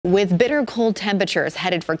With bitter cold temperatures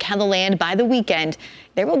headed for KELOLAND by the weekend,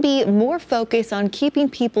 there will be more focus on keeping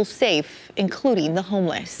people safe, including the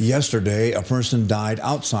homeless. Yesterday, a person died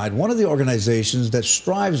outside one of the organizations that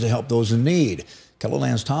strives to help those in need.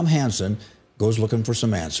 KELOLAND's Tom Hansen goes looking for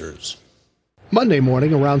some answers. Monday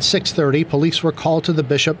morning around 6:30, police were called to the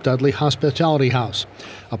Bishop Dudley Hospitality House,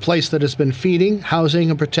 a place that has been feeding, housing,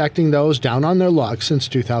 and protecting those down on their luck since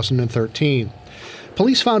 2013.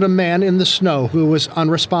 Police found a man in the snow who was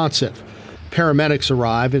unresponsive. Paramedics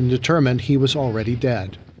arrived and determined he was already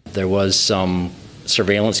dead. There was some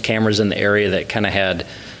surveillance cameras in the area that kind of had,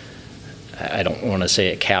 I don't want to say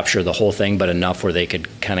it captured the whole thing, but enough where they could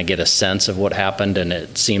kind of get a sense of what happened, and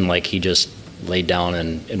it seemed like he just laid down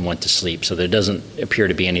and went to sleep. So there doesn't appear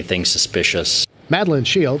to be anything suspicious. Madeline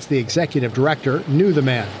Shields, the executive director, knew the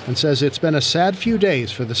man and says it's been a sad few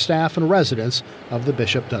days for the staff and residents of the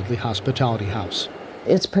Bishop Dudley Hospitality House.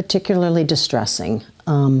 It's particularly distressing.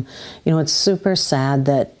 It's super sad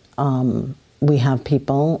that we have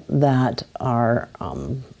people that are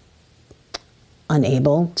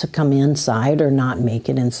unable to come inside or not make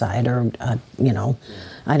it inside, or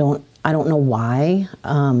I don't know why.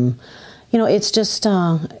 It's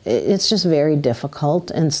just very difficult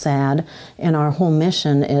and sad, and our whole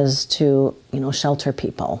mission is to shelter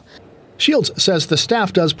people. Shields says the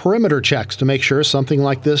staff does perimeter checks to make sure something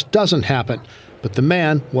like this doesn't happen, but the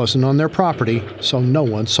man wasn't on their property, so no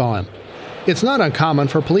one saw him. It's not uncommon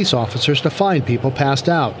for police officers to find people passed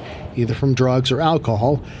out, either from drugs or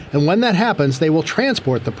alcohol, and when that happens, they will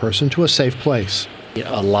transport the person to a safe place.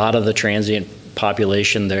 A lot of the transient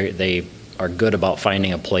population, they are good about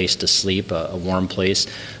finding a place to sleep, a warm place.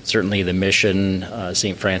 Certainly the Mission,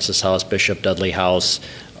 St. Francis House, Bishop Dudley House,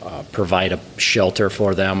 provide a shelter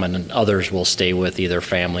for them, and others will stay with either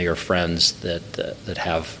family or friends that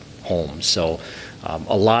have homes. So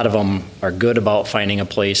a lot of them are good about finding a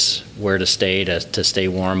place where to stay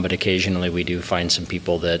warm, but occasionally we do find some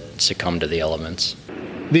people that succumb to the elements.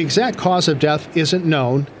 The exact cause of death isn't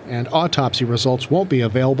known, and autopsy results won't be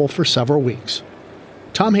available for several weeks.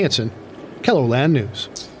 Tom Hansen, KELOLAND News.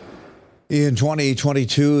 In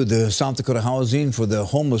 2022, the South Dakota Housing for the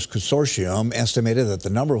Homeless Consortium estimated that the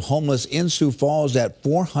number of homeless in Sioux Falls at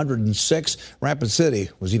 406. Rapid City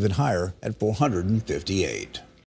was even higher at 458.